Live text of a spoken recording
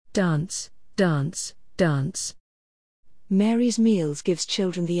Dance, dance, dance. Mary's Meals gives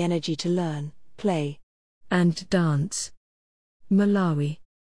children the energy to learn, play, and dance. Malawi.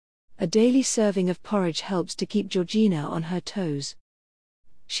 A daily serving of porridge helps to keep Georgina on her toes.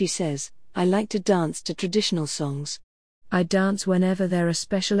 She says, I like to dance to traditional songs. I dance whenever there are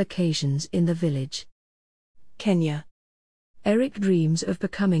special occasions in the village. Kenya. Eric dreams of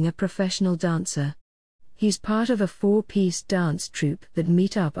becoming a professional dancer. He's part of a 4-piece dance troupe that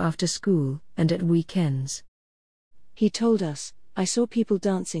meet up after school and at weekends. He told us, I saw people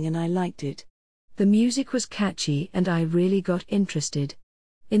dancing and I liked it. The music was catchy and I really got interested.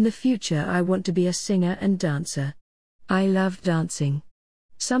 In the future I want to be a singer and dancer. I love dancing.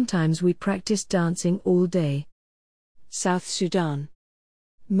 Sometimes we practice dancing all day. South Sudan.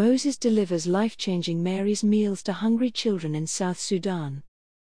 Moses delivers life-changing Mary's Meals to hungry children in South Sudan.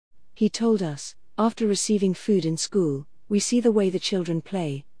 He told us, after receiving food in school, we see the way the children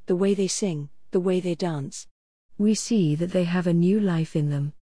play, the way they sing, the way they dance. We see that they have a new life in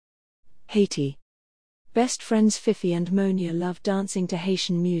them. Haiti. Best friends Fifi and Monia love dancing to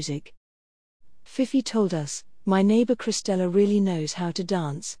Haitian music. Fifi told us, my neighbor Christella really knows how to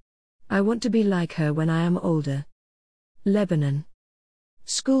dance. I want to be like her when I am older. Lebanon.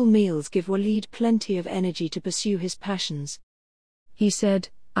 School meals give Walid plenty of energy to pursue his passions. He said,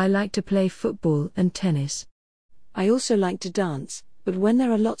 I like to play football and tennis. I also like to dance, but when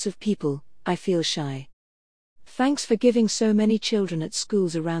there are lots of people, I feel shy. Thanks for giving so many children at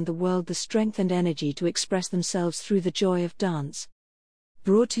schools around the world the strength and energy to express themselves through the joy of dance.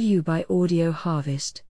 Brought to you by Audio Harvest.